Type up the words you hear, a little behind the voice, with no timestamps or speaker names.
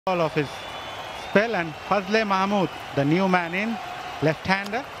All of his spell, and Fazle Mahmud, the new man in,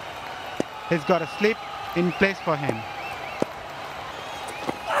 left-hander, he's got a slip in place for him.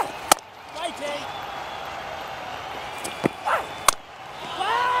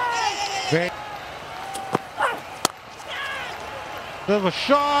 Great. There was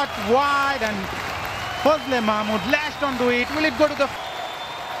shot wide and Fazle Mahmud lashed onto it. Will it go to the...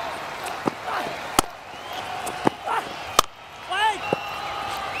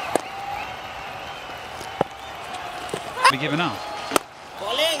 Be given out.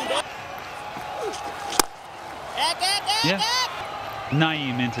 Yeah.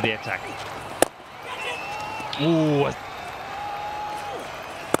 Naeem into the attack. Ooh.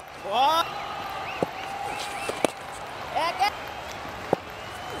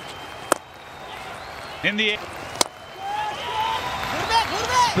 In the air.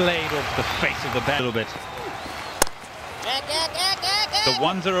 Blade off the face of the bat a little bit. The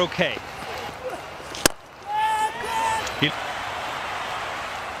ones are okay.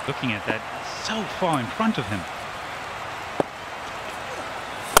 Looking at that, so far in front of him.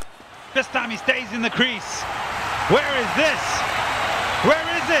 This time he stays in the crease. Where is this? Where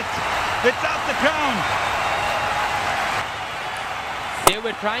is it? It's out the ground. They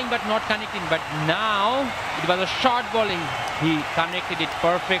were trying but not connecting, but now it was a short bowling. He connected it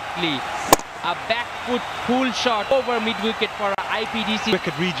perfectly. A back foot cool shot over mid-wicket for a IPDC.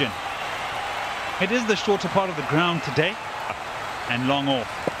 Wicket region. It is the shorter part of the ground today. And long off.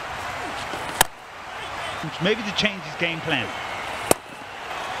 Maybe to change his game plan.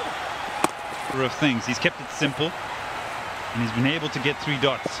 Of things. He's kept it simple. And he's been able to get 3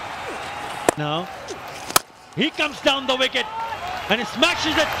 dots. Now, he comes down the wicket. And he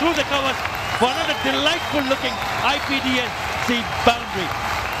smashes it through the covers for another delightful looking IPDC boundary.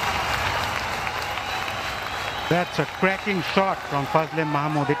 That's a cracking shot from Fazle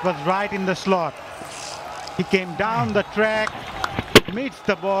Mahmud. It was right in the slot. He came down the track, meets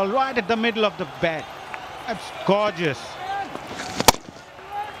the ball right at the middle of the bat. That's gorgeous.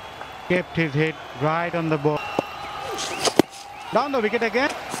 Kept his head right on the ball. Down the wicket again.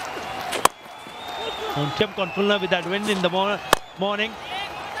 On Tim Konfulna with that wind in the morning.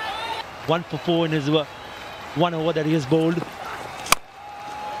 1 for 4 in his 1 over that he has bowled.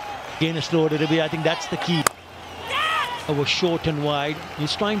 Again a slow delivery. I think that's the key. Over short and wide.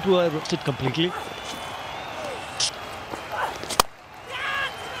 He's trying to sit completely.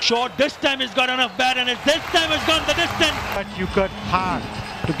 Short, this time he's got enough bat, and this time has gone the distance. But you got hard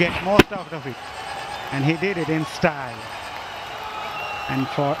to get most out of it. And he did it in style. And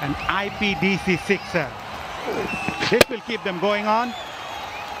for an IPDC sixer, this will keep them going on.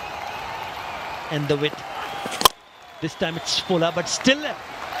 And the width. This time it's fuller, but still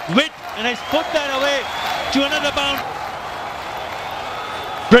width, and he's put that away to another bound.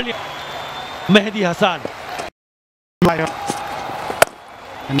 Brilliant. Mehdi Hassan.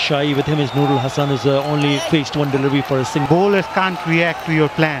 And Rajshahi with him is Nurul Hassan, has only faced 1 delivery for a single. Bowlers can't react to your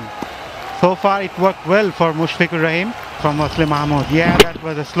plan. So far it worked well for Mushfiqur Rahim from Fazle Mahmud. Yeah, that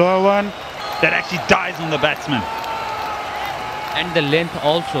was a slower one. That actually dies on the batsman. And the length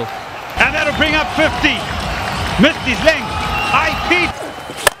also. And that'll bring up 50. Missed his length.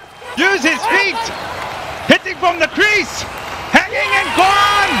 Use his feet. Hitting from the crease. Hanging and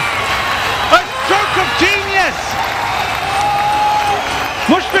gone. A stroke of genius.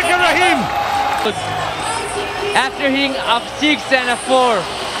 Mushfiqur Rahim. After hitting up 6 and a 4,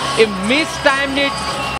 he mistimed it